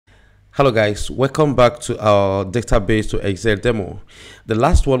Hello guys, welcome back to our database to Excel demo. The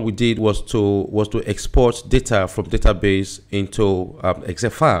last one we did was to export data from database into Excel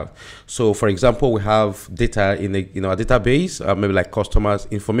file. So for example, we have data in our database, maybe like customers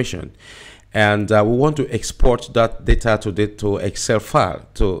information, and we want to export that data to Excel file.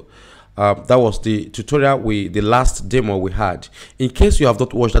 That was the tutorial the last demo we had. In case you have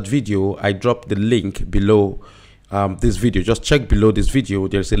not watched that video, I dropped the link below this video. Just check below this video,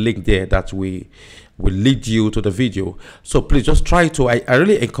 there's a link there that will lead you to the video. So please just try to I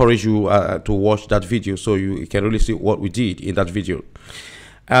really encourage you to watch that video so you can really see what we did in that video.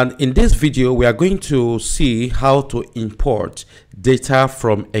 And in this video we are going to see how to import data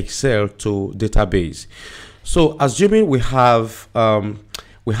from Excel to database. So assuming we have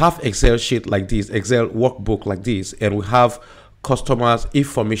Excel sheet like this, Excel workbook like this, and we have customers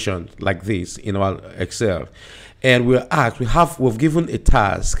information like this in our Excel, and we've given a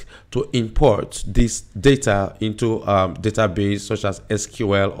task to import this data into database such as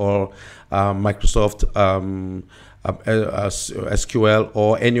SQL or Microsoft SQL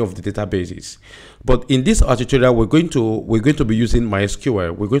or any of the databases. But in this tutorial, we're going to be using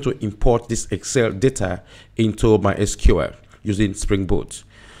MySQL. We're going to import this Excel data into MySQL using Spring Boot.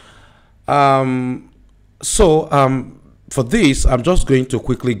 For this, I'm just going to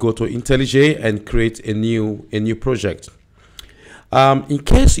quickly go to IntelliJ and create a new project. In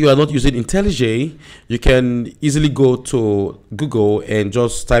case you are not using IntelliJ, you can easily go to Google and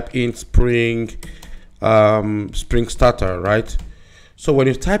just type in Spring Starter, right? So when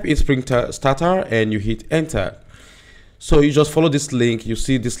you type in Spring Starter and you hit enter, so you just follow this link. You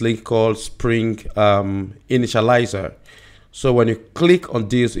see this link called Spring Initializer. So when you click on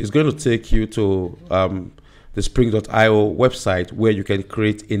this, it's going to take you to the spring.io website where you can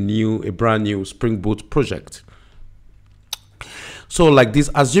create a brand new Spring Boot project. So like this,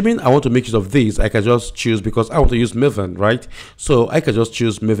 assuming I want to make use of this, I can just choose, because I want to use Maven, right? So I can just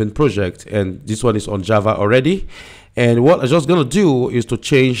choose Maven project, and this one is on Java already. And what I'm just going to do is to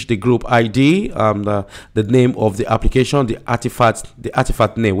change the group ID, the name of the application, the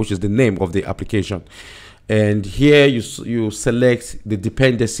artifact name, which is the name of the application. And here you select the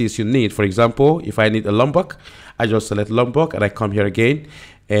dependencies you need. For example, if I need a Lombok, I just select Lombok and I come here again.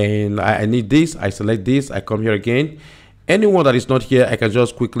 And I need this, I select this, I come here again. Anyone that is not here, I can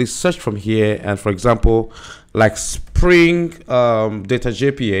just quickly search from here. And for example, like Spring Data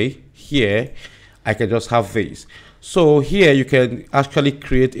JPA, here, I can just have this. So here you can actually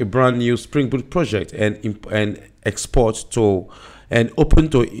create a brand new Spring Boot project and export to and open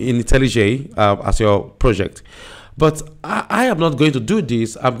to IntelliJ as your project. But I am not going to do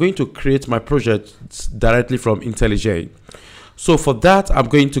this. I'm going to create my project directly from IntelliJ. So for that, I'm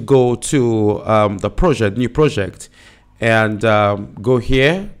going to go to the new project, and go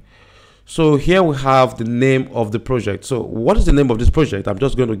here. So here we have the name of the project. So what is the name of this project? I'm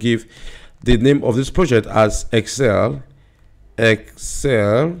just going to give the name of this project as Excel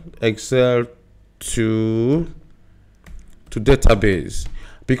to database,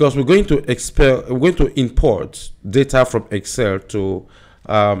 because we're going to import data from Excel to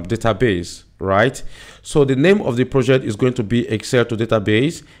database, right? So the name of the project is going to be Excel to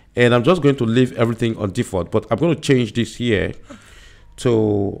database, and I'm just going to leave everything on default, but I'm going to change this here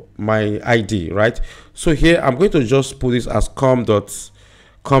to my ID, right? So here I'm going to just put this as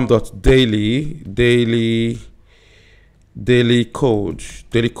daily code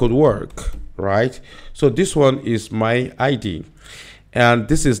work, right? So this one is my ID, and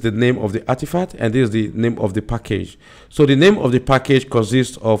this is the name of the artifact, and this is the name of the package. So the name of the package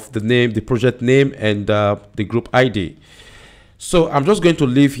consists of the project name, and the group ID. So I'm just going to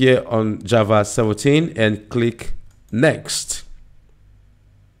leave here on Java 17 and click next.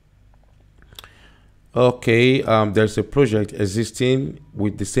 Okay, there's a project existing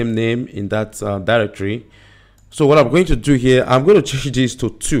with the same name in that directory. So what I'm going to do here, I'm going to change this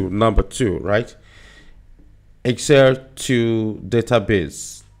to number 2, right? Excel to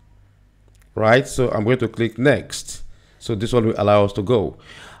database, right? So I'm going to click next. So this one will allow us to go.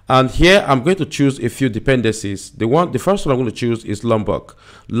 And here I'm going to choose a few dependencies. The first one I'm going to choose is Lombok.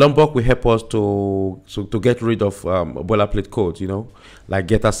 Lombok will help us to get rid of boilerplate code, you know, like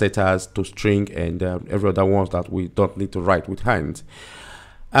getter setters to string and every other ones that we don't need to write with hand.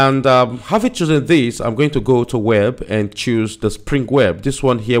 And having chosen this, I'm going to go to web and choose the Spring Web. This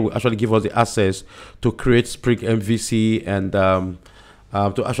one here will actually give us the access to create Spring MVC and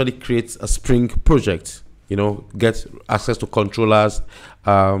to actually create a Spring project, you know, get access to controllers,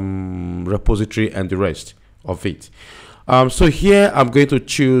 repository, and the rest of it. So here I'm going to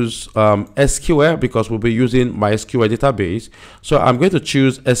choose SQL because we'll be using MySQL database. So I'm going to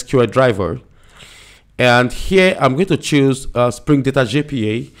choose SQL driver. And here I'm going to choose Spring Data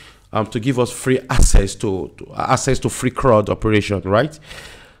JPA to give us free access to free CRUD operation, right?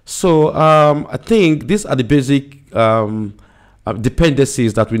 So I think these are the basic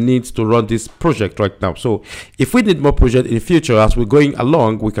dependencies that we need to run this project right now. So if we need more project in the future as we're going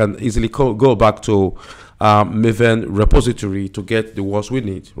along, we can easily go back to Maven repository to get the ones we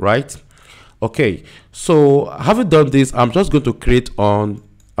need, right? Okay, so having done this, I'm just going to click on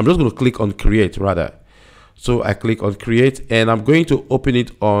create rather. So I click on create and I'm going to open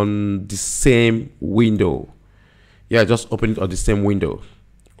it on the same window. Yeah, just open it on the same window,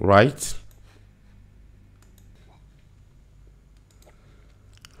 right?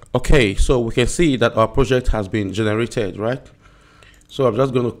 Okay, so we can see that our project has been generated, right? So I'm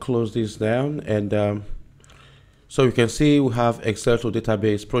just going to close this down and so you can see we have Excel to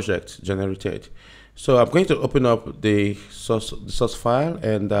database project generated. So I'm going to open up the source file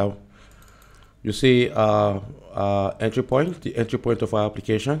and you see entry point, the entry point of our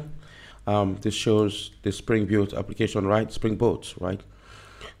application. This shows the Spring Boot application, right? Spring Boot, right?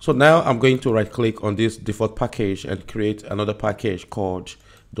 So now I'm going to right click on this default package and create another package called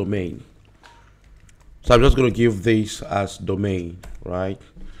domain. So I'm just going to give this as domain, right?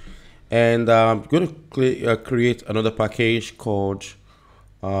 And I'm going to create another package called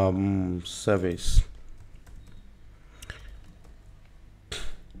service,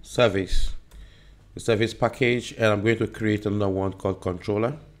 the service package, and I'm going to create another one called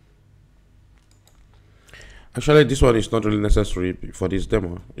controller. Actually, this one is not really necessary for this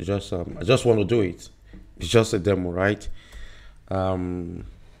demo. It's just I just want to do it. It's just a demo, right?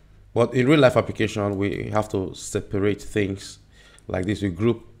 But in real life application, we have to separate things like this. You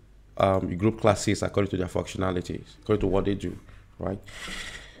group classes according to their functionalities, according to what they do, right?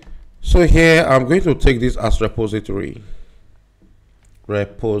 So here I'm going to take this as repository,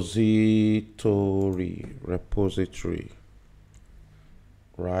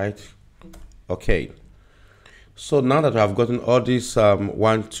 right? Okay. So now that I've gotten all these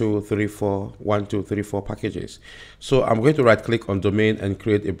 1, 2, 3, 4 packages, so I'm going to right click on domain and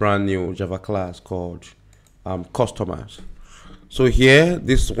create a brand new Java class called customers. So here,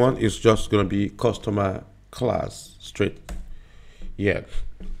 this one is just going to be customer class straight. Yeah.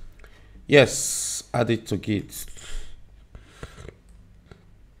 Yes, add it to Git.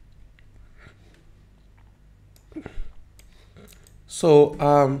 So,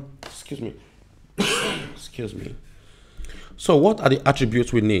 excuse me. Excuse me. So what are the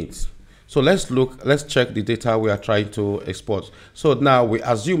attributes we need? So let's check the data we are trying to export. So now we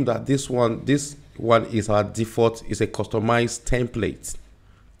assume that this one is our default, is a customized template,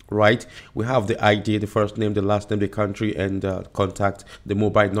 right? We have the ID, the first name, the last name, the country, and contact, the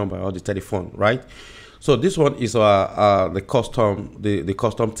mobile number or the telephone, right? So this one is the custom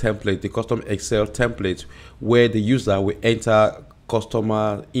template, the custom Excel template, where the user will enter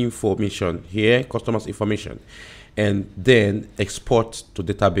customer information here, customers information, and then export to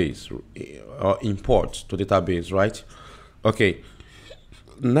database or import to database, right? Okay.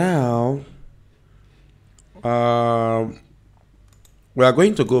 Now we are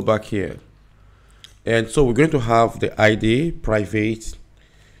going to go back here, and so we're going to have the ID private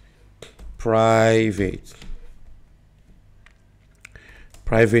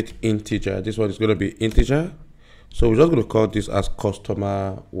integer. This one is going to be integer. So we're just going to call this as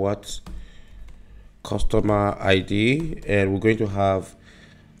customer ID, and we're going to have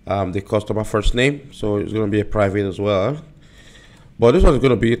the customer first name. So it's going to be a private as well. But this one is going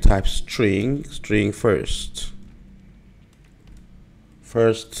to be type string first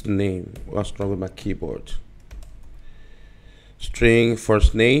name. What's wrong with my keyboard? String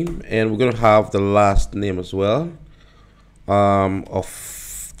first name, and we're going to have the last name as well of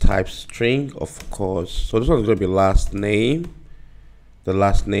type string, of course. So this one is going to be last name, the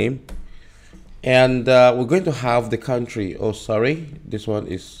last name, and we're going to have the country. Oh, sorry, this one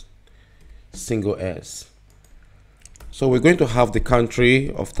is single S. So we're going to have the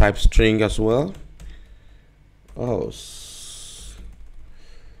country of type string as well. Oh,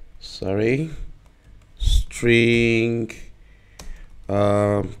 sorry, string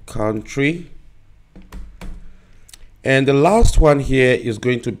country. And the last one here is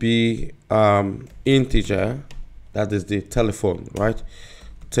going to be integer, that is the telephone, right?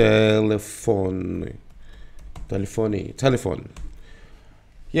 Telephone.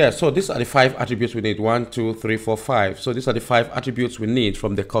 Yeah, so these are the 5 attributes we need. 1, 2, 3, 4, 5. So these are the 5 attributes we need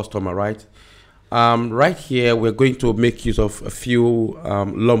from the customer, right? Right here, we're going to make use of a few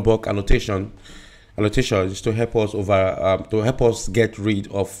Lombok annotation annotations to help us get rid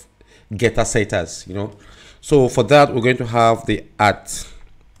of getter setters, you know. So for that, we're going to have the at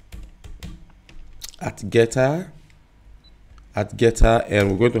getter,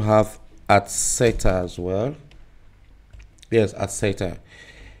 and we're going to have at setter as well. Yes, at setter,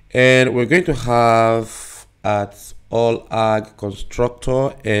 and we're going to have at all arg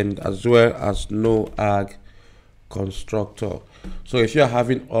constructor, and as well as no arg constructor. So if you are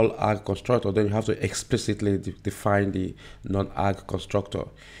having all arg constructor, then you have to explicitly define the non-arg constructor.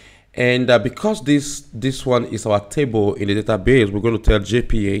 And because this one is our table in the database, we're going to tell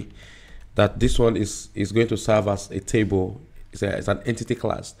JPA that this one is going to serve as a table. It's an entity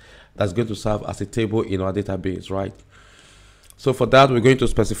class that's going to serve as a table in our database, right? So for that, we're going to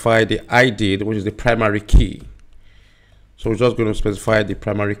specify the ID, which is the primary key. So we're just going to specify the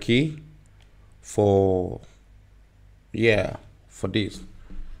primary key for this.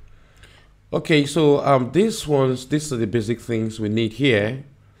 Okay, so these are the basic things we need here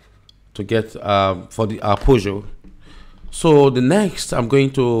to get for our Peugeot. So the next, I'm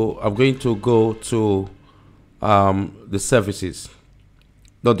going to go to the services,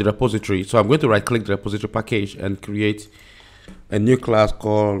 not the repository. So I'm going to right click the repository package and create a new class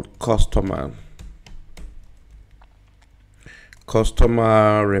called customer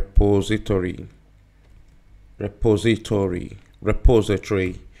repository.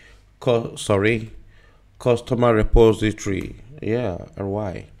 Customer repository. Yeah,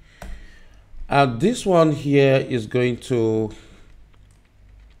 RY. This one here is going to,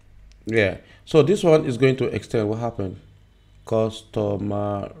 so this one is going to extend. What happened?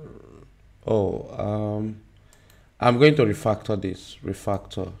 Customer. I'm going to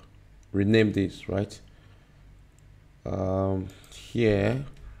rename this, right? Here,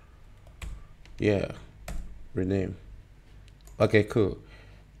 rename. Okay, cool.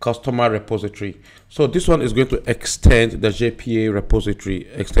 Customer repository. So this one is going to extend the JPA repository.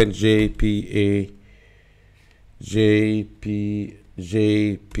 Extend JPA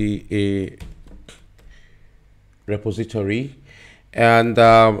repository, and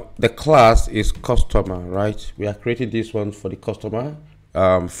the class is customer, right? We are creating this one for the customer,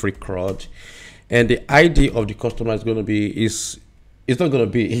 free CRUD, and the ID of the customer is going to be it's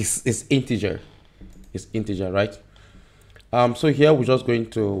integer. It's integer, right? So here we're going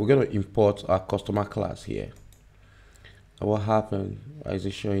to import our customer class here. What happened? Why is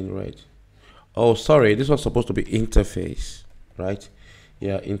it showing red? Oh, sorry, this was supposed to be interface, right?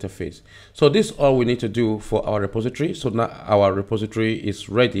 Yeah, interface. So this is all we need to do for our repository. So now our repository is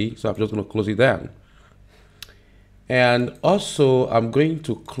ready. So I'm just going to close it down. And also I'm going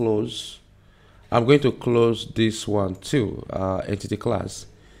to close this one too, entity class,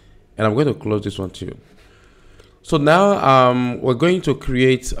 and I'm going to close this one too. So now I'm going to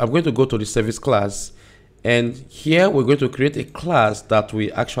go to the service class, and here we're going to create a class that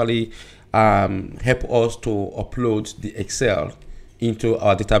will actually help us to upload the Excel into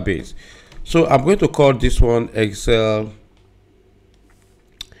our database. So I'm going to call this one Excel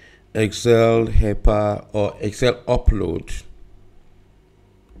helper or Excel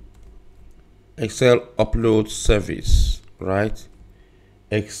upload service, right?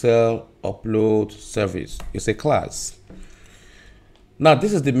 Excel upload service is a class. Now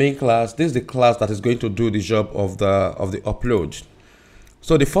this is the main class. This is the class that is going to do the job of the upload.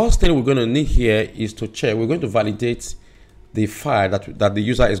 So the first thing we're going to need here is to check. We're going to validate the file that the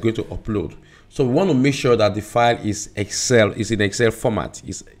user is going to upload. So we want to make sure that the file is in Excel format,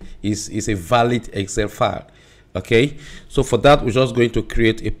 is a valid Excel file. Okay, so for that we're just going to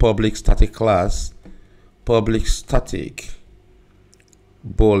create a public static class, public static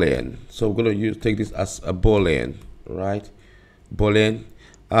boolean. So we're going to take this as a boolean, right? Boolean.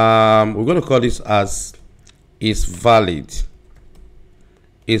 We're going to call this as is valid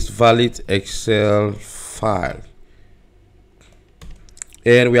Excel file,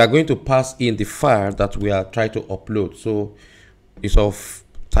 and we are going to pass in the file that we are trying to upload. So it's of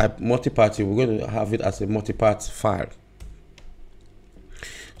type multi-party. We're going to have it as a multi-part file.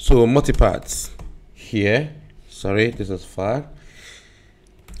 So multi-parts here, sorry, this is file,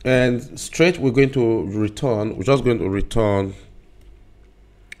 and straight we're going to return, we're just going to return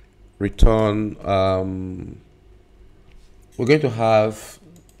we're going to have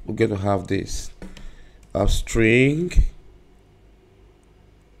this string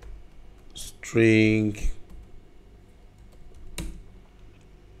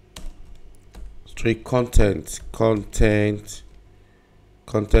content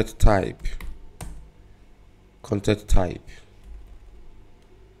type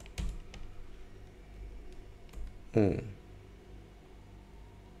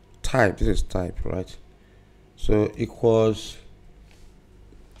type. This is type, right? So equals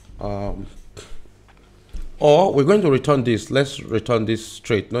or we're going to return this. Let's return this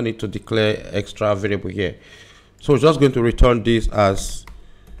straight. No need to declare extra variable here. So we're just going to return this as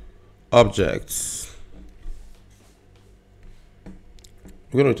objects.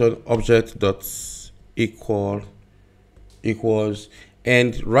 We're going to return object dot equals,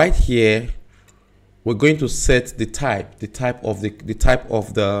 and right here we're going to set the type of the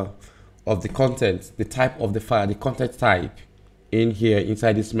content, the type of the file, the content type in here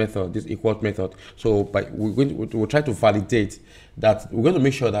inside this method, this equals method. So we'll try to validate that. We're going to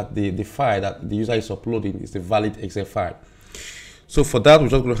make sure that the file that the user is uploading is a valid Excel file. So for that, we're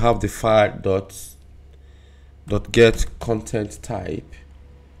just going to have the file dot get content type,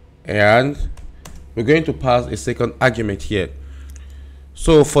 and we're going to pass a second argument here.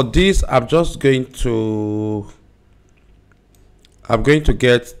 So for this, I'm going to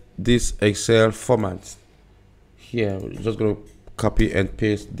get this Excel format here. We're just going to copy and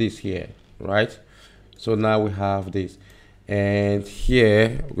paste this here, right? So now we have this, and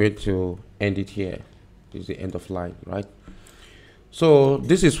here we're going to end it here. This is the end of line, right? So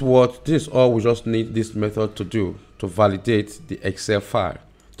this is all we just need this method to do, to validate the Excel file,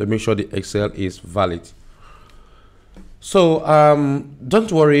 to make sure the Excel is valid. So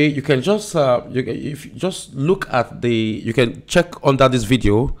don't worry, you can just if you just look at you can check under this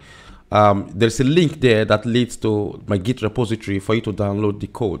video. There's a link there that leads to my Git repository for you to download the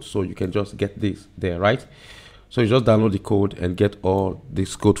code. So you can just get this there, right? So you just download the code and get all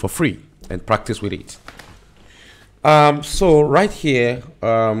this code for free and practice with it. So right here,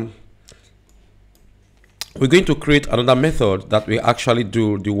 we're going to create another method that will actually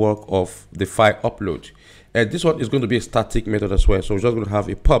do the work of the file upload. And this one is going to be a static method as well. So we're just going to have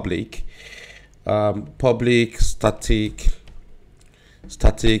a public static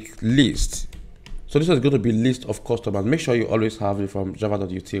list. So this one is going to be list of customers. Make sure you always have it from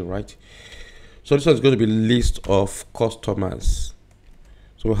java.util, right? So this one is going to be list of customers.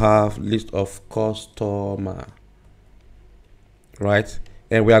 So we have list of customer, right?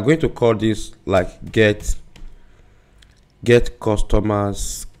 And we are going to call this like get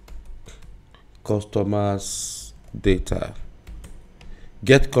customers data.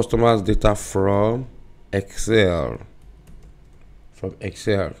 Get customers data from Excel.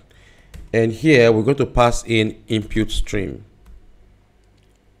 And here we're going to pass in input stream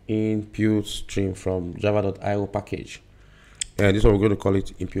from java.io package, and this one we're going to call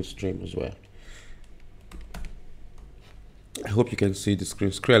it input stream as well. I hope you can see the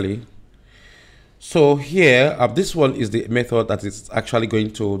screen clearly. So here this one is the method that is actually going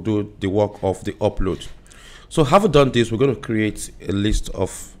to do the work of the upload. So having done this, we're going to create a list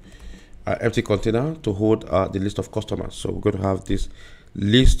of empty container to hold the list of customers. So we're going to have this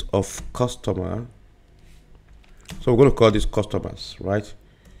list of customer. So we're going to call this customers, right?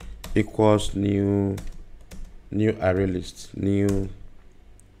 Equals new array list, new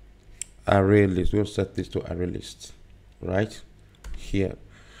array list. We'll set this to array list, right here.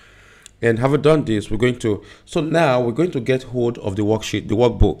 And having done this, we're going to, so now we're going to get hold of the worksheet, the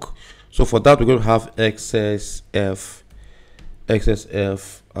workbook. So for that, we're going to have XSF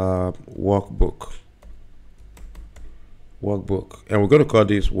workbook, and we're going to call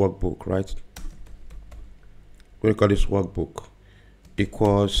this workbook, right? We're going to call this workbook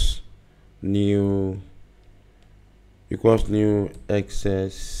equals new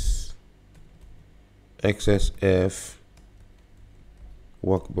XSF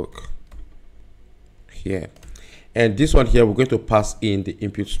workbook here. And this one here, we're going to pass in the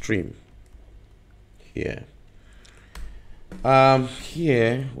input stream here.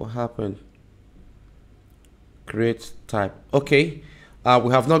 Here what happened? Create type. Okay,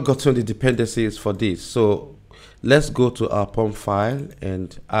 we have not gotten the dependencies for this, so let's go to our POM file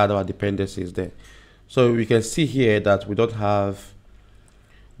and add our dependencies there. So we can see here that we don't have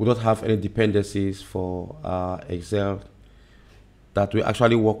any dependencies for Excel that we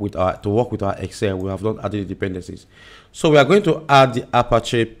actually work with our Excel. We have not added the dependencies. So we are going to add the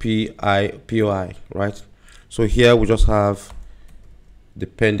Apache POI, right? So here we just have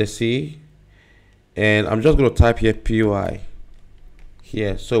dependency, and I'm just going to type here POI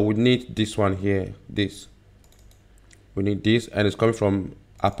here. So we need this one here, we need this, and it's coming from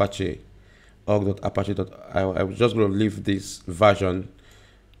Apache, org.apache.io. I'm just going to leave this version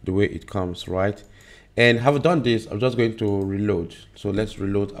the way it comes, right? And having done this, I'm just going to reload. So let's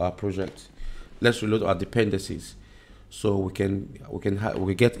reload our project. Let's reload our dependencies, so we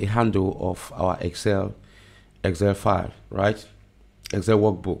get a handle of our Excel file, right? Excel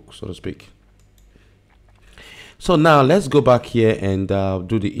workbook, so to speak. So now let's go back here and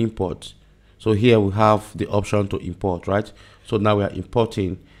do the import. So here we have the option to import, right? So now we are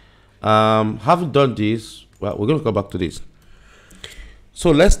importing. Having done this, well, we're going to go back to this. So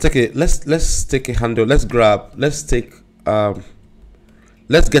let's take a handle. Let's get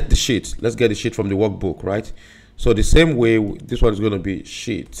the sheet. Let's get the sheet from the workbook, right? So the same way, this one is going to be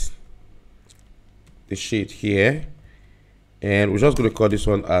sheet. The sheet here, and we're just going to call this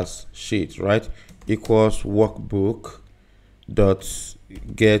one as sheet, right? Equals workbook dot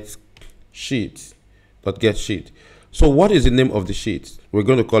get sheet. So what is the name of the sheet? We're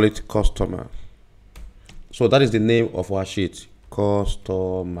going to call it customer. So that is the name of our sheet,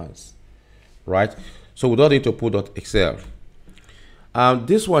 customers, right? So we don't need to put .excel.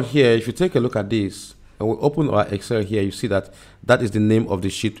 This one here, if you take a look at this and we open our Excel here, you see that that is the name of the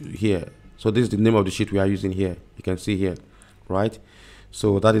sheet here. So this is the name of the sheet we are using here. You can see here, right?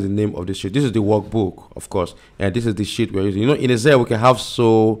 So that is the name of the sheet. This is the workbook, of course, and this is the sheet we're using. You know, in Excel we can have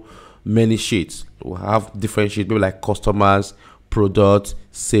so many sheets. We have different sheets, maybe like customers, product,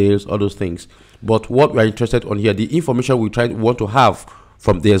 sales, all those things. But what we are interested on here, the information we want to have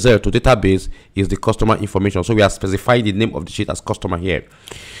from the Excel to database is the customer information. So we are specifying the name of the sheet as customer here.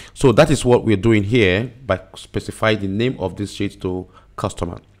 So that is what we're doing here by specifying the name of this sheet to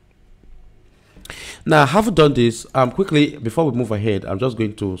customer. Now, having done this, quickly before we move ahead, I'm just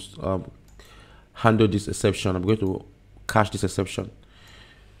going to handle this exception. I'm going to cache this exception.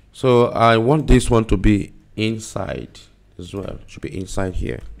 So I want this one to be inside as well. It should be inside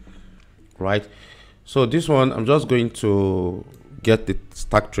here, right? So this one, I'm just going to get the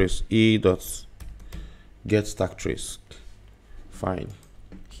stack trace, e.get stack trace. Fine,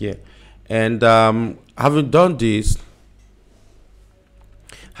 here. And having done this,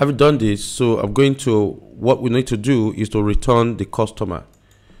 so I'm going to, what we need to do is to return the customer,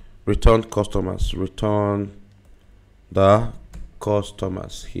 return the customers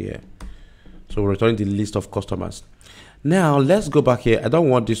here. So we're returning the list of customers. Now let's go back here. I don't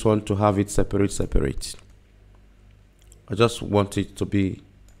want this one to have it separate. I just want it to be,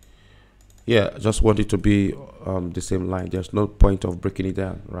 I just want it to be the same line. There's no point of breaking it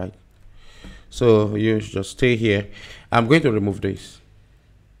down, right? So you just stay here. I'm going to remove this.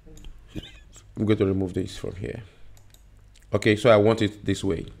 I'm going to remove this from here. Okay, so I want it this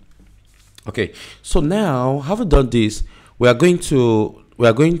way. Okay, so now having done this, we are going to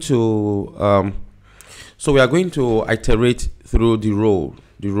iterate through the row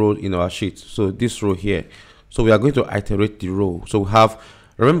in our sheet. So this row here. So we are going to iterate the row. So we have,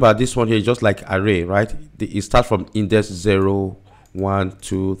 remember this one here is just like array, right? It starts from index 0, 1,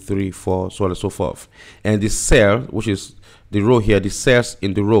 2, 3, 4, so on and so forth. And the cell, which is the row here, the cells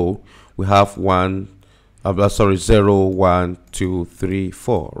in the row, we have 0, 1, 2, 3,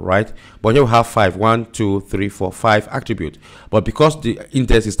 4, right? But here we have 5, 1, 2, 3, 4, 5 attribute. But because the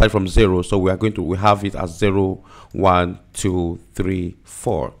index is started from 0, so we have it as 0, 1, 2, 3,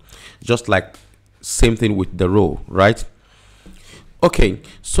 4. Just like same thing with the row, right? Okay,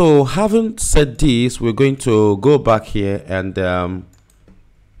 so having said this, we're going to go back here and I'm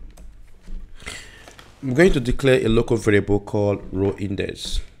going to declare a local variable called row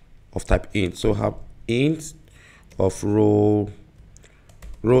index of type int. So have int of row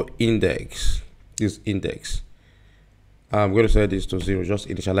index, this index. I'm going to set this to 0, just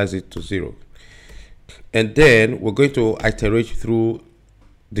initialize it to 0. And then we're going to iterate through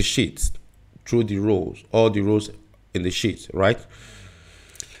the sheets, through the rows, all the rows in the sheet, right?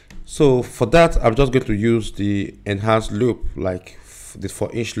 So for that, I'm just going to use the enhanced loop, like the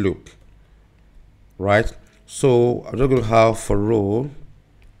for each loop, right? So I'm just going to have for row,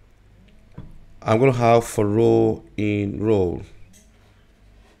 I'm going to have for row in row.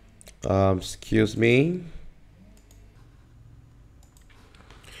 Excuse me.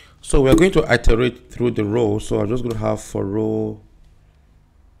 So we're going to iterate through the row. So I'm just going to have for row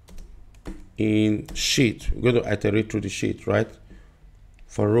in sheet. We're going to iterate through the sheet, right?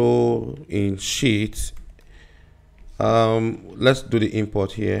 For row in sheet. Let's do the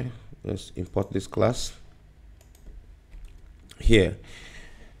import here. Let's import this class here.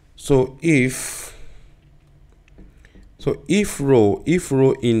 So if row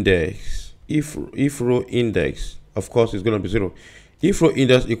index, of course, is going to be 0. If row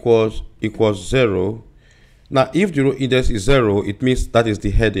index equals 0, now if the row index is 0, it means that is the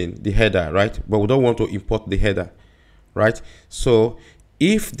header, right? But we don't want to import the header, right? So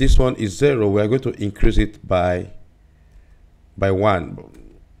if this one is 0, we are going to increase it by 1.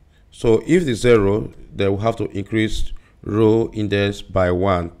 So if the 0, then we have to increase row index by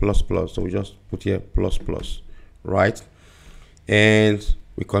 1 plus. So we just put here plus, right? And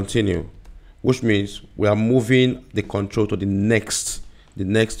we continue. which means we are moving the control to the next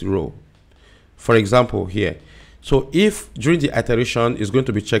row. For example, here, so if during the iteration is going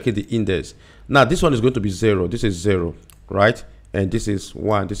to be checking the index, now this one is going to be 0, this is 0, right? And this is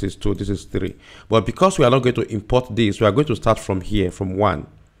 1, this is 2, this is 3. But because we are not going to import this, we are going to start from here, from 1,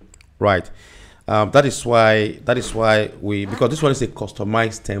 right? That is why we, because this one is a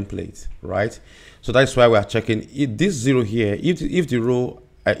customized template, right? So that's why we are checking if this 0 here, if the row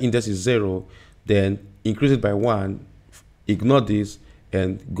index is 0, then increase it by 1, ignore this,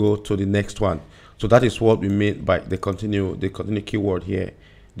 and go to the next one. So that is what we mean by the continue keyword here.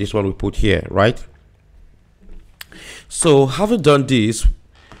 This one we put here, right? So having done this,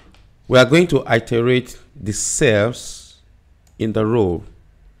 we are going to iterate the cells in the row,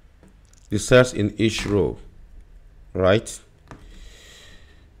 the cells in each row, right?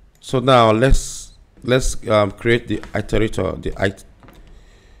 So now let's create the iterator.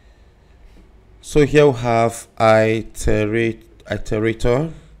 So here we have iterator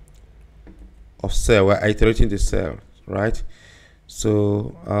of cell. We're iterating the cell, right?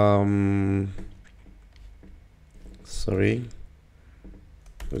 So sorry,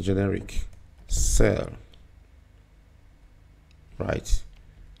 the generic cell, right?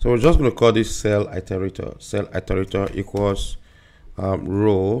 So we're just going to call this cell iterator. Cell iterator equals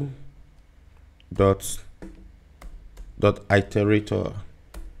row dot iterator,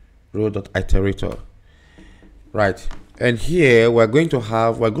 row dot iterator, right? And here we're going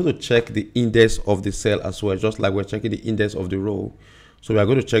to check the index of the cell as well, just like we're checking the index of the row. So we are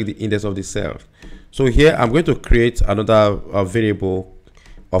going to check the index of the cell. So here I'm going to create another variable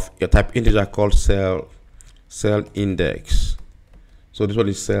of a type integer called cell index. So this one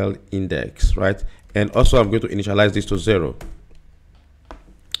is cell index, right? And also I'm going to initialize this to 0.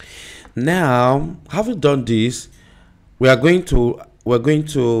 Now, having done this, we're going to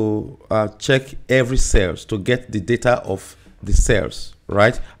check every cells to get the data of the cells,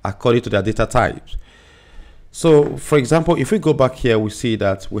 right, according to their data types. So for example, if we go back here, we see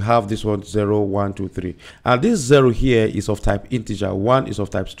that we have this one 0, 1, 2, 3, and this 0 here is of type integer, 1 is of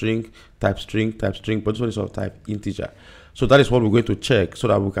type string, but this one is of type integer. So that is what we're going to check, so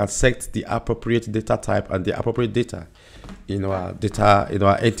that we can set the appropriate data type and the appropriate data in our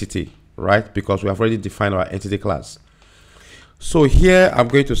entity, right? Because we have already defined our entity class. So here I'm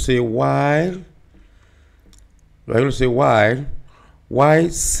going to say while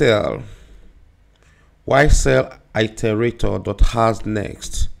cell iterator dot has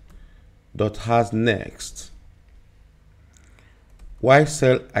next while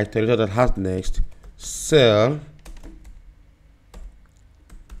cell iterator dot has next cell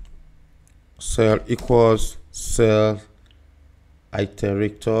equals cell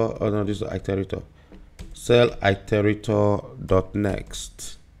iterator, oh no, this is iterator, cell iterator dot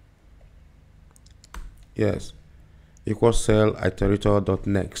next, yes, equals cell iterator dot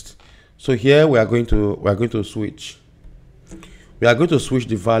next. So here we are going to switch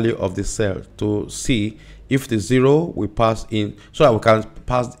the value of the cell to see if the 0 we pass in, so that we can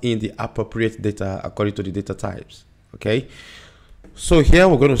pass in the appropriate data according to the data types. Okay, so here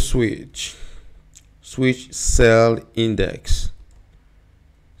we're going to switch cell index,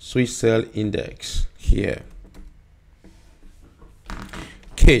 here,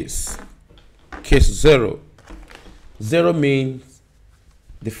 case 0 means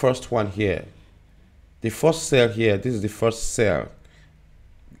the first one here, the first cell here, this is the first cell,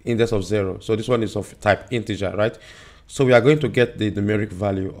 index of 0. So this one is of type integer, right? So we are going to get the numeric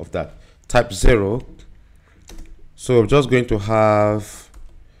value of that type 0. So we're just going to have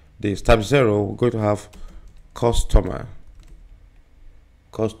this type 0. We're going to have customer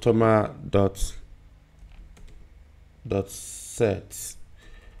dot set.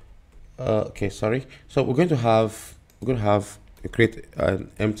 Okay, sorry. So we're going to have create an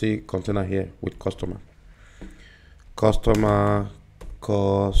empty container here with customer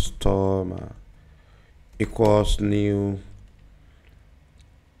equals new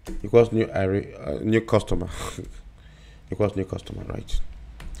array, new customer equals new customer, right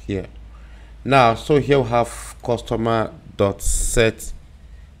here. Now, so here we have customer dot set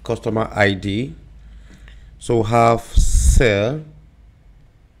customer ID. So we have cell,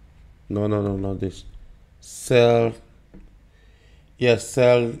 not this, cell, yes,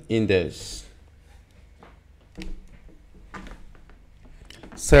 cell index,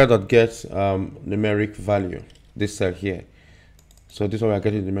 cell dot get numeric value, this cell here. So this one we are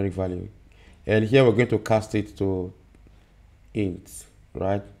getting numeric value, and here we're going to cast it to int,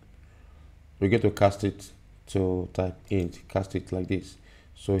 right? We're going to cast it to type int, cast it like this.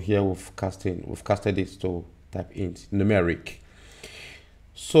 So here we've casted it to type int, numeric.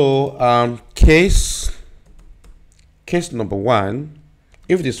 So case number one,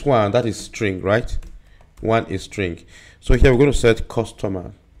 if this one, that is string, right? One is string. So here we're going to set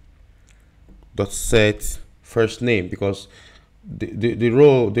customer dot set first name, because the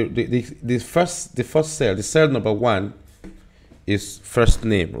row, the first cell, the cell number one is first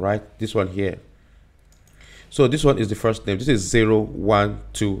name, right? This one here. So this one is the first name. This is 0, 1,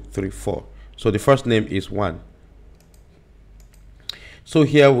 2, 3, 4. So the first name is 1. So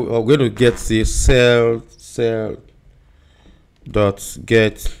here we are going to get the cell dot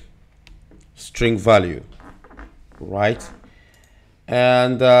get string value, right?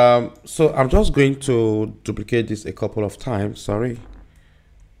 And so I'm just going to duplicate this a couple of times. Sorry,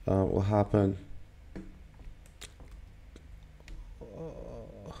 what happened?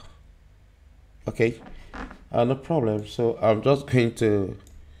 Okay, no problem. So I'm just going to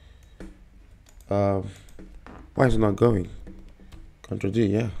why is it not going? Ctrl D,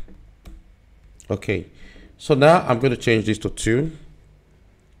 yeah. Okay, so now I'm going to change this to 2,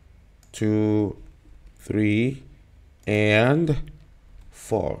 2, 3, and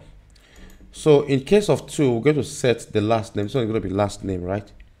 4. So in case of 2, we're going to set the last name. So it's going to be last name, right?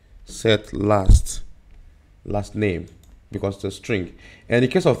 Set last name, because it's a string. And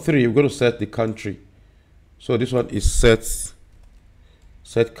in case of 3, we're going to set the country. So this one is set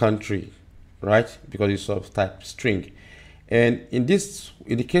country, right? Because it's of type string. And in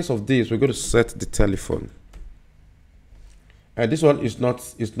the case of this, we're going to set the telephone. And this one is not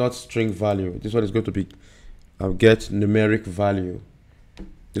string value. This one is going to be get numeric value.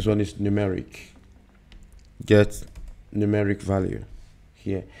 This one is numeric. Get numeric value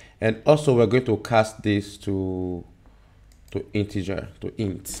here. And also we're going to cast this to integer, to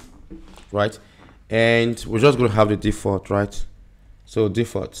int, right? And we're just going to have the default, right? So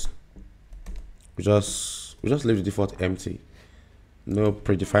default, we just leave the default empty. No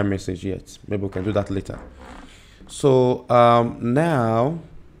predefined message yet. Maybe we can do that later. So now,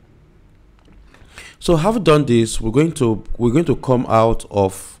 so having done this, we're going to come out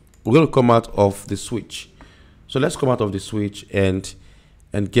of the switch. So let's come out of the switch and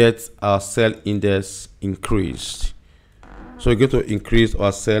get our cell index increased. So we're going to increase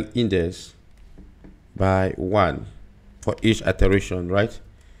our cell index by 1 for each iteration, right?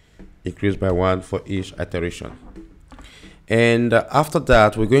 Increase by 1 for each iteration. And after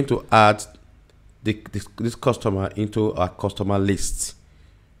that, we're going to add this customer into our customer list,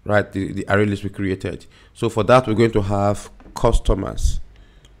 right? The array list we created. So for that, we're going to have customers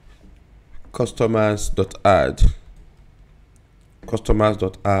dot add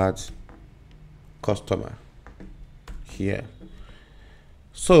customer here.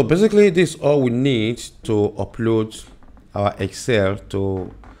 So basically, this is all we need to upload our Excel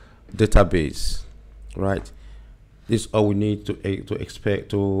to database, right? This is all we need to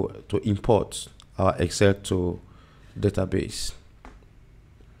import our Excel to database.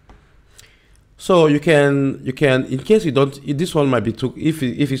 So you can in case you don't, this one might be too, if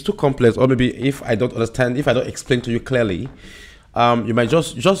it's too complex, or maybe if I don't understand, if I don't explain to you clearly, you might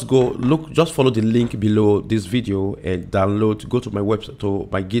just follow the link below this video and go to my website, to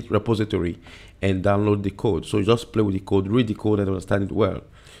my Git repository, and download the code. So you just play with the code, read the code, and understand it well,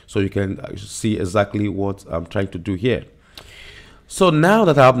 so you can see exactly what I'm trying to do here. So now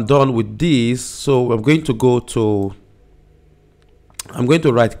that I'm done with this, so I'm going to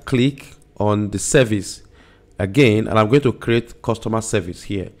right click on the service again, and I'm going to create customer service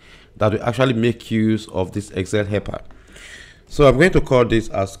here that will actually make use of this Excel helper. So I'm going to call this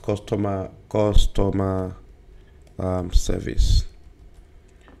as customer service.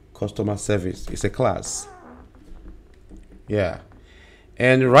 Customer service is a class. Yeah.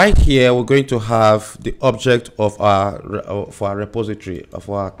 And right here, we're going to have the object of our repository, of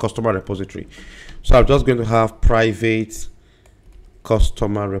our customer repository. So I'm just going to have private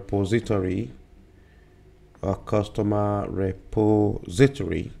customer repository, and I'm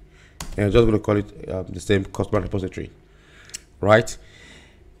just going to call it the same customer repository, right?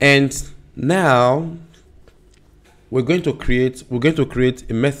 And now we're going to create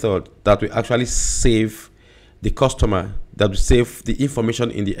a method that will actually save the customer, that will save the information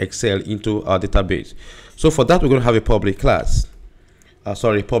in the Excel into our database. So for that, we're going to have a public class,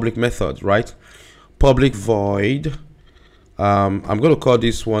 public method, right? Public void. I'm going to call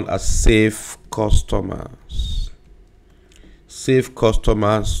this one as save customers. Save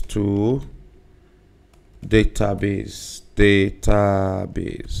customers to database.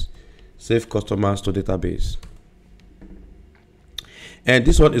 Save customers to database. And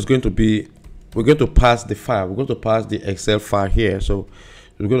this one is going to be, we're going to pass the file. We're going to pass the Excel file here. So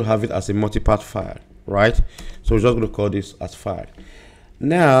we're going to have it as a multi-part file, right? So we're just going to call this as file.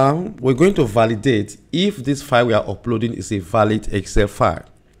 Now we're going to validate if this file we are uploading is a valid Excel file,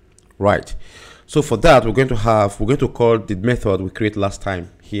 right? So for that, we're going to call the method we create last time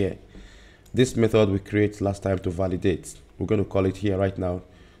here. This method we create last time to validate. We're going to call it here right now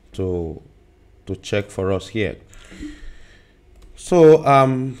to check for us here. So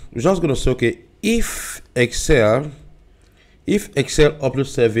we're just going to say, okay, if Excel upload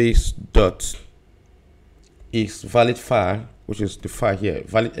service dot is valid file, which is the file here,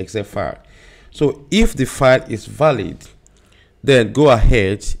 valid Excel file. So if the file is valid, then go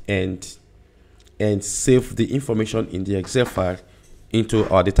ahead and save the information in the Excel file into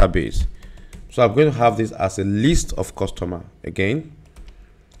our database. So I'm going to have this as a list of customer. Again,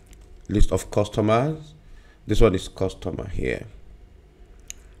 list of customers. This one is customer here.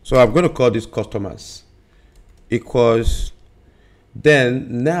 So I'm going to call this customers equals,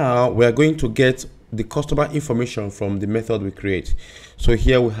 then now we're going to get the customer information from the method we create. So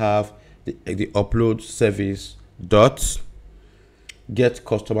here we have the upload service dot get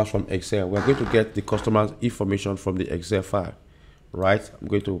customers from Excel. We're going to get the customer's information from the Excel file, right? I'm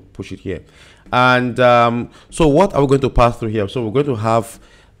going to push it here. And so what are we going to pass through here? So we're going to have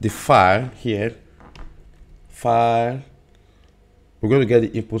the file here, file. We're going to get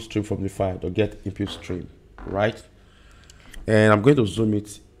the input stream from the file, or get input stream, right? And I'm going to zoom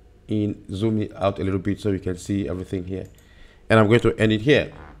it out a little bit so you can see everything here. And I'm going to end it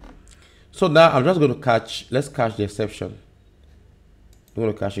here. So now I'm just going to let's catch the exception. I'm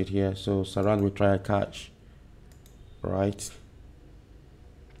going to catch it here. So surround with try catch, right?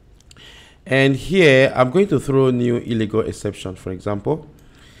 And here I'm going to throw new illegal exception, for example,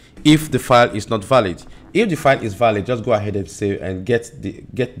 if the file is not valid. If the file is valid, just go ahead and save and get the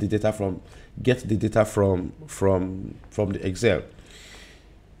data from the Excel.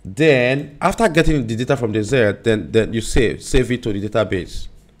 Then after getting the data from the Excel, then you save it to the database.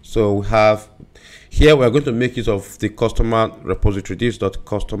 So we have here, we're going to make use of the customer repository. This dot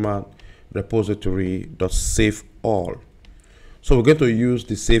customer repository dot save all. So we're going to use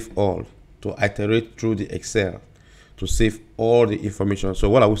the save all to iterate through the Excel to save all the information. So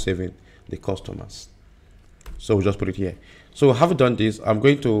what are we saving? The customers. So we just put it here. So having done this, I'm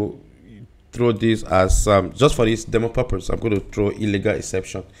going to throw this as just for this demo purpose. I'm going to throw illegal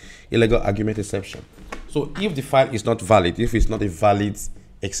argument exception. So if the file is not valid, if it's not a valid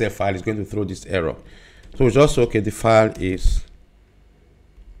Excel file, it's going to throw this error. So we just say, okay, the file is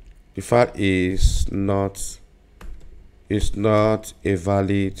not a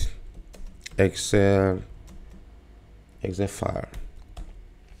valid Excel file.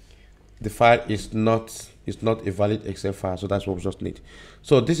 The file is not a valid Excel file, so that's what we just need.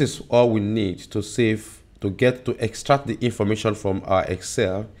 So this is all we need to save, to extract the information from our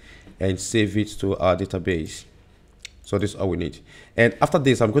Excel and save it to our database. So this is all we need. And after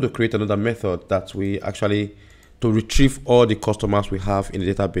this, I'm going to create another method that we actually to retrieve all the customers we have in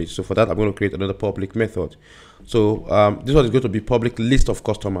the database. So for that, I'm going to create another public method. So this one is going to be public list of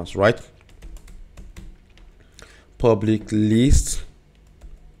customers, right? Public list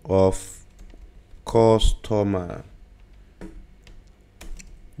of customer,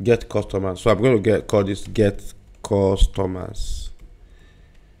 get customers. So I'm going to call this get customers,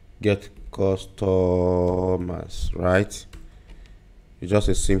 right? It's just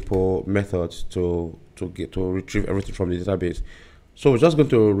a simple method to retrieve everything from the database. So we're just going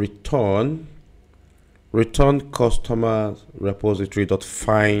to return customer repository dot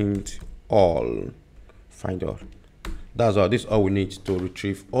find all. That's all. This is all we need to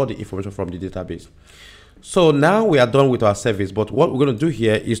retrieve all the information from the database. So now we are done with our service, but what we're going to do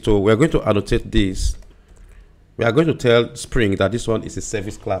here is we're going to annotate this. We are going to tell Spring that this one is a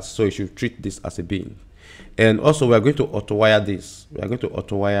service class, so you should treat this as a bean. And also we are going to auto-wire this. We are going to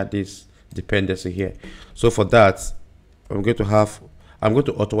auto-wire this dependency here. So for that, I'm going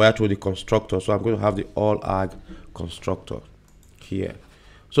to auto-wire through the constructor. So I'm going to have the all arg constructor here.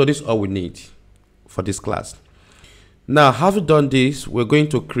 So this is all we need for this class. Now, having done this, we're going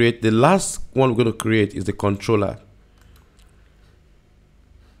to create the last one. We're going to create is the controller,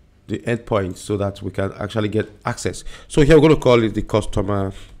 the endpoint, so that we can actually get access. So here we're going to call it the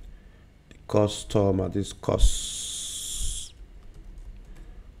customer controller.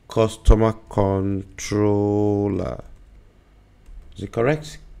 Is it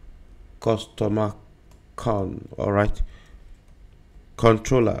correct? Customer all right.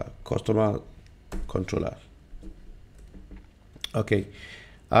 Customer controller. Okay.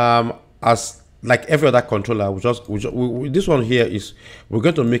 As like every other controller, this one here is we're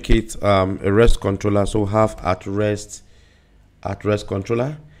going to make it a REST controller. So we have at rest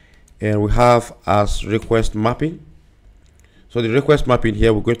controller, and we have as request mapping. So the request mapping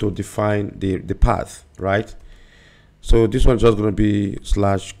here, we're going to define the path, right? So this one's just going to be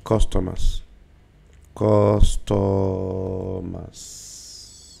slash customers.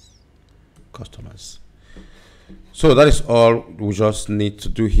 So that is all we just need to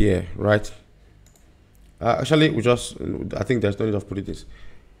do here, right? Actually, I think there's no need of putting this.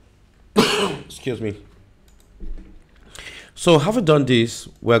 Excuse me. So having done this,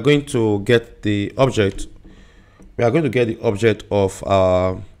 we're going to get the object. We are going to get the object of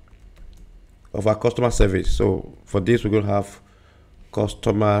our customer service. So for this, we're going to have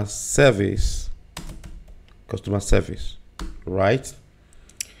customer service, right?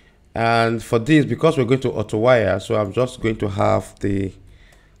 And for this, because we're going to auto wire, so I'm just going to have the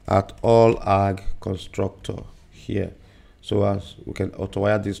at all arg constructor here, so as we can auto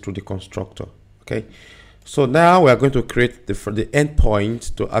wire this through the constructor. Okay, so now we are going to create the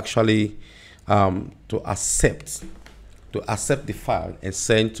endpoint to actually to accept the file and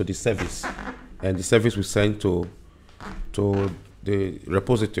send to the service, and the service will send to the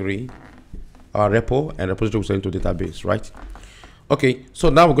repository, our repo, and repository will send to database, right? Okay, so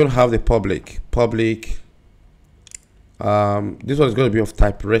now we're going to have the public. This one is going to be of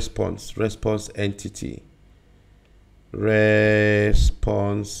type response entity,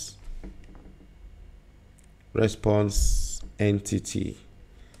 response entity,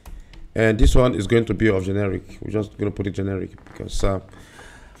 and this one is going to be of generic. We're just going to put it generic because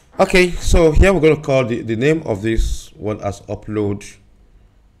okay, so here we're going to call the name of this one as upload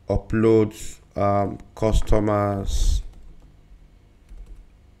customers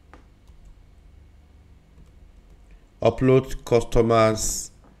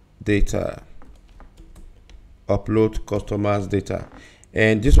data,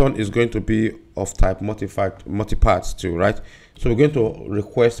 and this one is going to be of type multi-parts too, right? So we're going to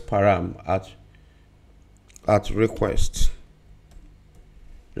request param at request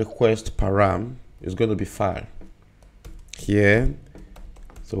param is going to be file here.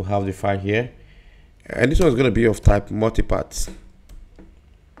 So we have the file here, and this one is going to be of type multi-part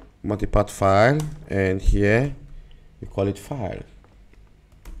file, and here we call it file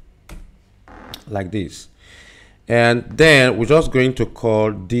like this. And then we're just going to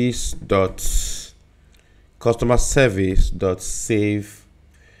call this dot customer service dot save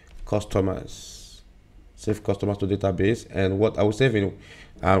customers to database. And what are we saving?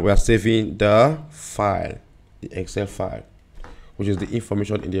 We are saving the file, the Excel file, which is the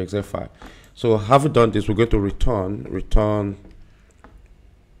information in the Excel file. So having done this, we're going to return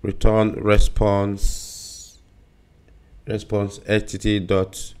response entity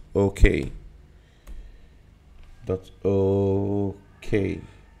dot okay.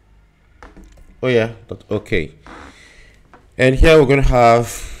 Okay, and here we're going to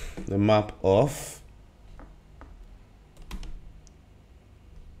have the map of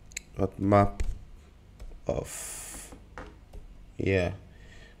yeah.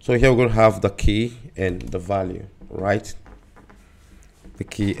 So here we're going to have the key and the value, right? The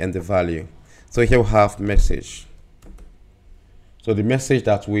key and the value. So here we have message. So the message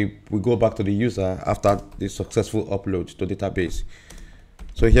that we go back to the user after the successful upload to database.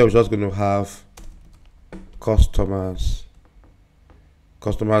 So here we're just going to have customers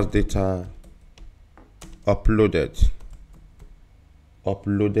data uploaded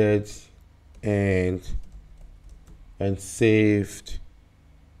and saved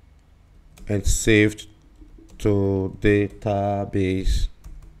to database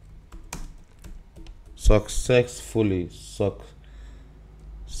successfully.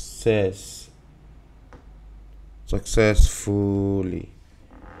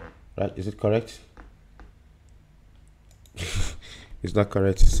 Right, is it correct? It's not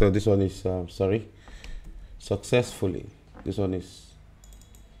correct. So this one is sorry, successfully. This one is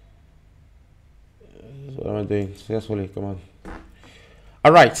what am I doing? Successfully, come on.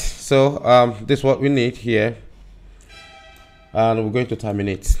 All right, so this is what we need here, and we're going to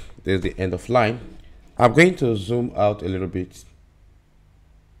terminate. There's the end of line. I'm going to zoom out a little bit.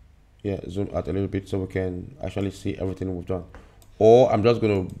 Yeah, zoom out a little bit so we can actually see everything we've done. Or I'm just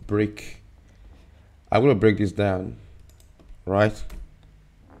going to break this down, right?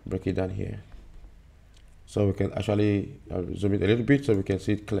 Break it down here so we can actually zoom it a little bit so we can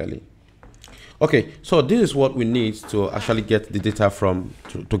see it clearly. Okay, so this is what we need to actually get the data from,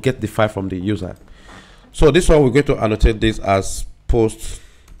 to get the file from the user. So this one, we're going to annotate this as post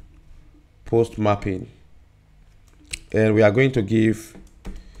mapping, and we are going to give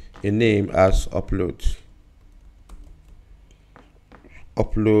a name as upload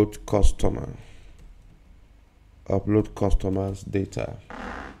customers data,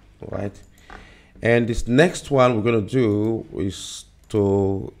 right? And this next one we're going to do is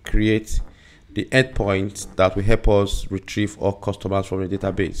to create the endpoint that will help us retrieve all customers from the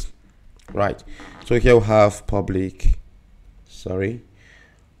database. Right. So here we have public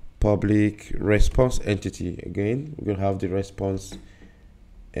response entity. Again, we're going to have the response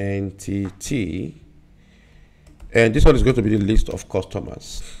entity. And this one is going to be the list of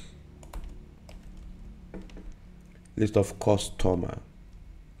customers. List of customer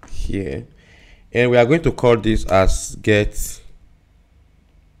here. And we are going to call this as get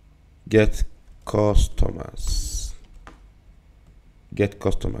customers. Get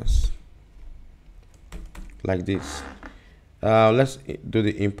customers. Like this. Let's do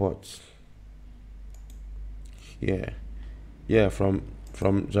the import. Yeah, from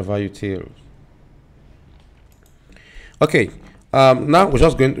Java util. Okay, now we're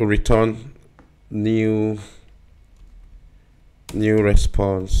just going to return new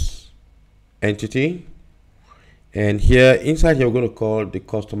response entity, and here inside here we're going to call the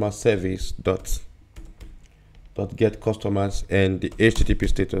customer service dot get customers and the http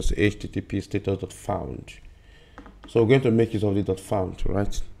status dot found. So we're going to make use of the dot found,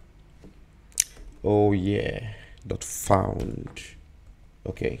 right? Oh yeah, dot found.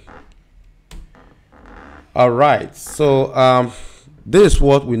 Okay. All right. So this is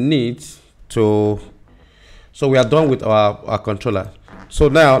what we need to. So we are done with our controller. So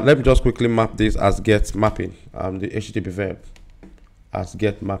now let me just quickly map this as get mapping. The HTTP verb as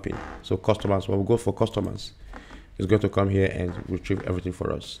get mapping. So customers. When we go for customers, it's going to come here and retrieve everything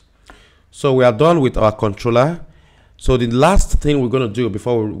for us. So we are done with our controller. So the last thing we're going to do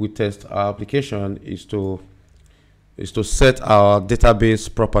before we test our application is to set our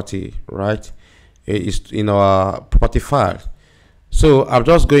database property, right? It is in our property file. So I'm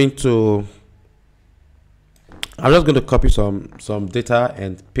just going to copy some data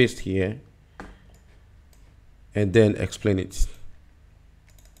and paste here, and then explain it.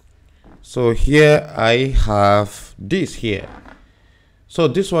 So here I have this here. So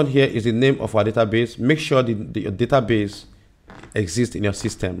this one here is the name of our database. Make sure the database exists in your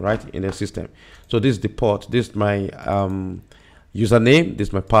system, right? In your system. So this is the port. This is my username. This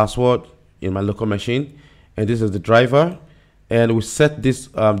is my password in my local machine, and this is the driver. And we set this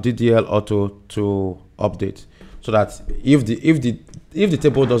DDL auto to update, so that if the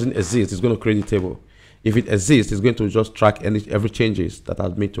table doesn't exist, it's going to create the table. If it exists, it's going to just track every changes that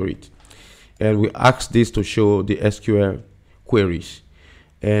I've made to it. And we ask this to show the SQL queries.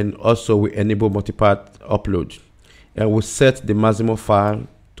 And also we enable multi-path upload, and we set the maximum file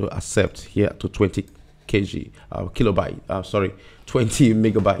to accept here to 20 kilobyte, sorry, 20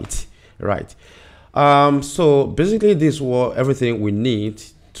 megabytes, right? So basically this was everything we need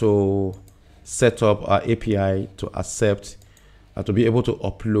to set up our API to accept to be able to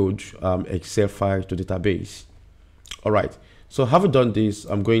upload Excel file to database. All right, so having done this, we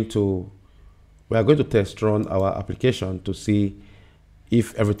are going to test run our application to see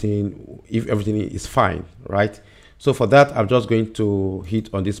if everything is fine, right? So for that, I'm just going to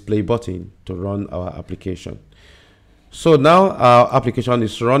hit on this play button to run our application. So now our application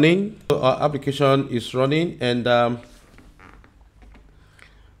is running. So our application is running, and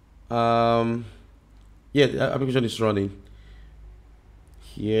yeah, the application is running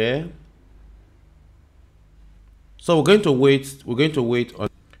here. So we're going to wait on.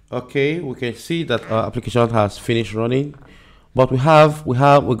 Okay, we can see that our application has finished running. But we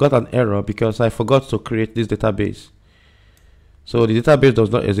got an error because I forgot to create this database. So the database does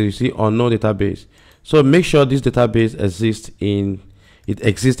not exist. You see unknown database. So make sure this database exists in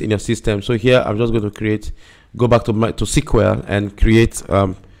your system. So here I'm just going to go back to SQL and create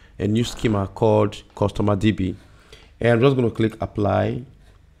a new schema called customer DB. And I'm just going to click apply,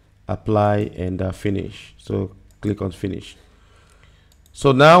 and finish. So click on finish.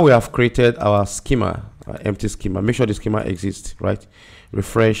 So now we have created our schema, empty schema. Make sure the schema exists, right?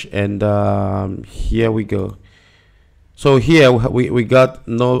 Refresh, and here we go. So here we got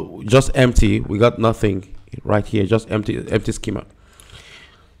just empty. We got nothing right here, just empty schema.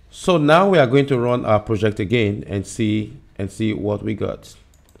 So now we are going to run our project again and see what we got.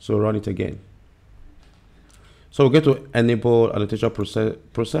 So run it again. So we're going to enable annotation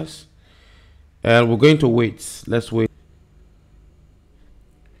process, and we're going to wait. Let's wait.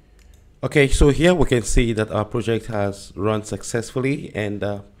 Okay, so here we can see that our project has run successfully, and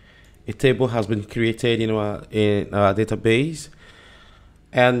a table has been created in our database,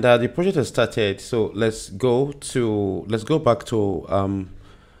 and the project has started. So let's go back to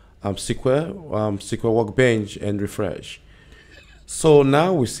SQL Workbench and refresh. So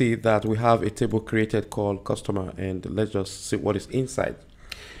now we see that we have a table created called customer, and let's just see what is inside.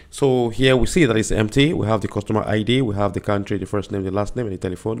 So here we see that it's empty. We have the customer ID, we have the country, the first name, the last name, and the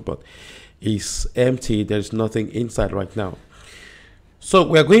telephone, but it's empty. There's nothing inside right now. So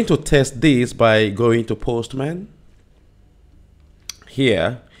we're going to test this by going to Postman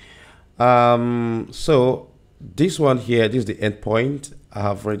here. So this one here, this is the endpoint I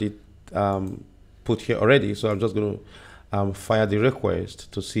have already put here already. So I'm just going to fire the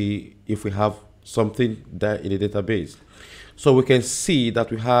request to see if we have something there in the database. So we can see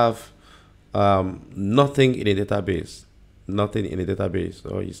that we have nothing in the database, nothing in the database,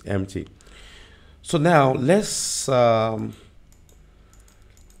 or it's empty. So now let's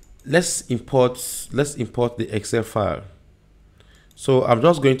import the Excel file. So I'm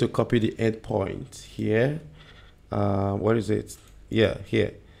just going to copy the endpoint here. Where is it? Yeah,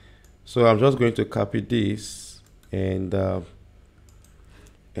 here. So I'm just going to copy this and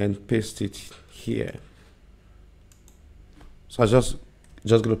paste it here. So I just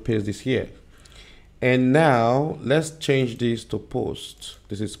gonna paste this here. And now let's change this to post.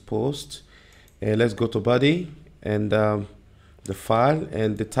 This is post. And let's go to body and the file,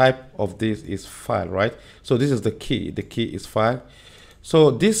 and the type of this is file, right? So this is the key. The key is file.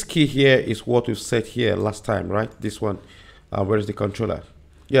 So this key here is what we've set here last time, right? This one. Where is the controller?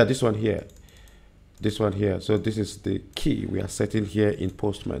 Yeah, this one here. This one here. So this is the key we are setting here in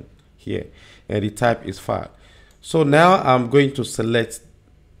Postman here, and the type is file. So now I'm going to select,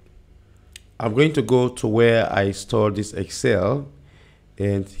 I'm going to go to where I store this Excel,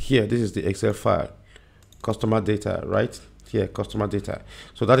 and here, this is the Excel file, customer data, right? Here, customer data.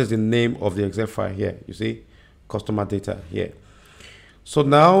 So that is the name of the Excel file here, you see, customer data here. So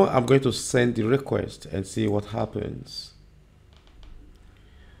now I'm going to send the request and see what happens.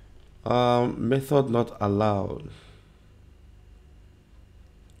 Method not allowed.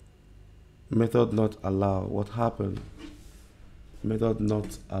 Method not allowed. What happened? Method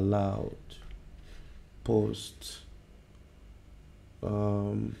not allowed. Post.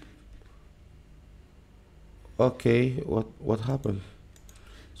 Okay, what happened?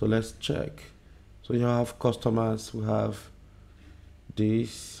 So let's check. So you have customers, we have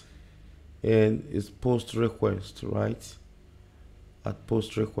this, and it's post request, right? At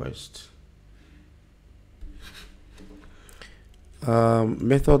post request.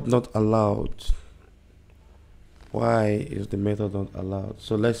 Method not allowed. Why is the method not allowed?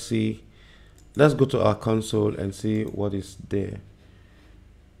 So let's see. Let's go to our console and see what is there.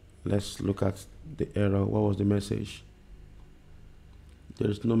 Let's look at the error. What was the message? There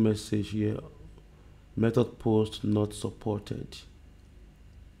is no message here. Method post not supported.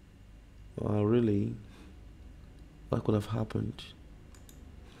 Really? What could have happened?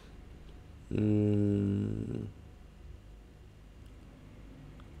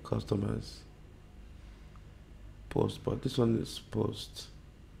 Customers. Post, but this one is post.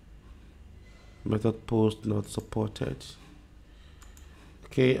 Method post not supported.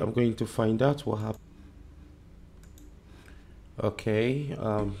 Okay, I'm going to find out what happened. Okay,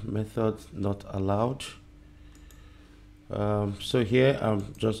 method not allowed. So here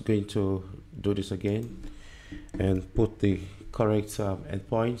I'm just going to do this again and put the correct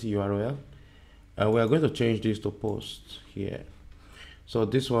endpoint URL, and we are going to change this to post here. So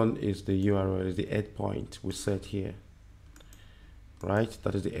this one is the URL, is the endpoint we set here, right?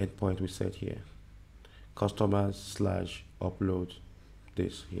 That is the endpoint we set here. Customers / upload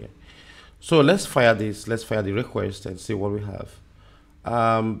this here. So let's fire this. Let's fire the request and see what we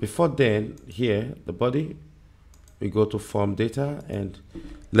have. Before then, here the body, we go to form data and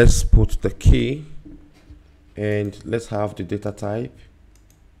let's put the key, and let's have the data type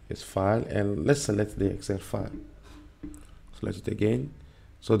is file, and let's select the Excel file. Select it again.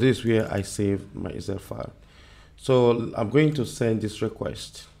 So this is where I save my Excel file. So I'm going to send this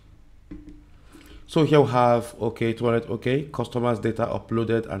request. So here we have okay, 200, okay, customers data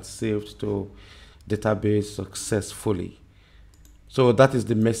uploaded and saved to database successfully. So that is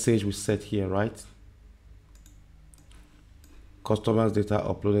the message we set here, right? Customers data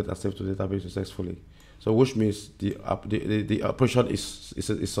uploaded and saved to database successfully. So which means the operation is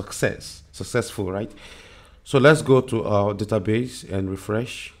successful, right? So let's go to our database and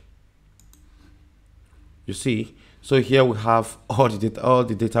refresh. You see, so here we have all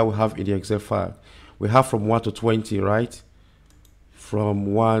the data we have in the Excel file. We have from 1 to 20, right?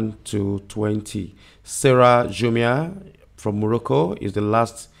 From 1 to 20. Sarah Jumia from Morocco is the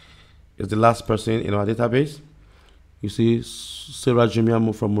last person in our database. You see, Sarah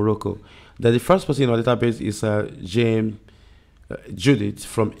Jumia from Morocco. Then the first person in our database is Judith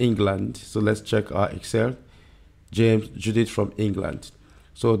from England. So let's check our Excel. Judith from England.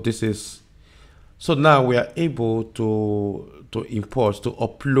 So this is, So now we are able to import, to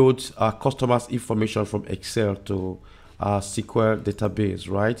upload our customers' information from Excel to our SQL database,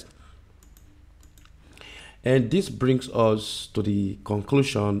 right? And this brings us to the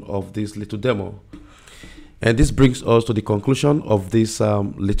conclusion of this little demo.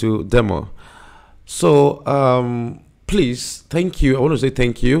 So please, thank you. I want to say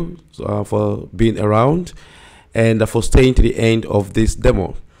thank you for being around and for staying to the end of this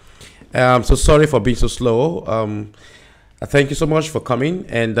demo. So sorry for being so slow. Thank you so much for coming,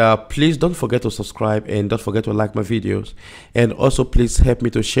 and please don't forget to subscribe and don't forget to like my videos, and also please help me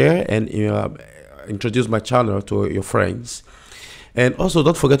to share and introduce my channel to your friends. And also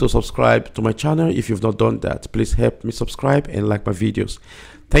don't forget to subscribe to my channel if you've not done that. Please help me subscribe and like my videos.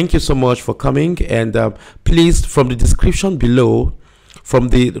 Thank you so much for coming, and please, from the description below, from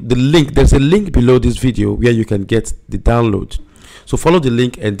the link, there's a link below this video where you can get the download. So follow the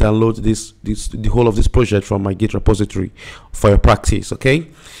link and download the whole of this project from my Git repository for your practice. Okay,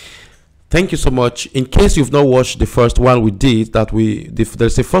 thank you so much. In case you've not watched the first one we did,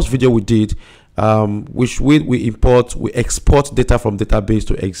 there's a first video we did, which we export data from database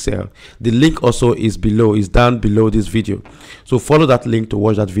to Excel. The link also is down below this video, so follow that link to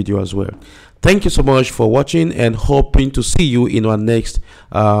watch that video as well. Thank you so much for watching, and hoping to see you in our next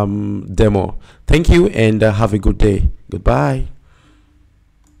demo. Thank you, and have a good day. Goodbye.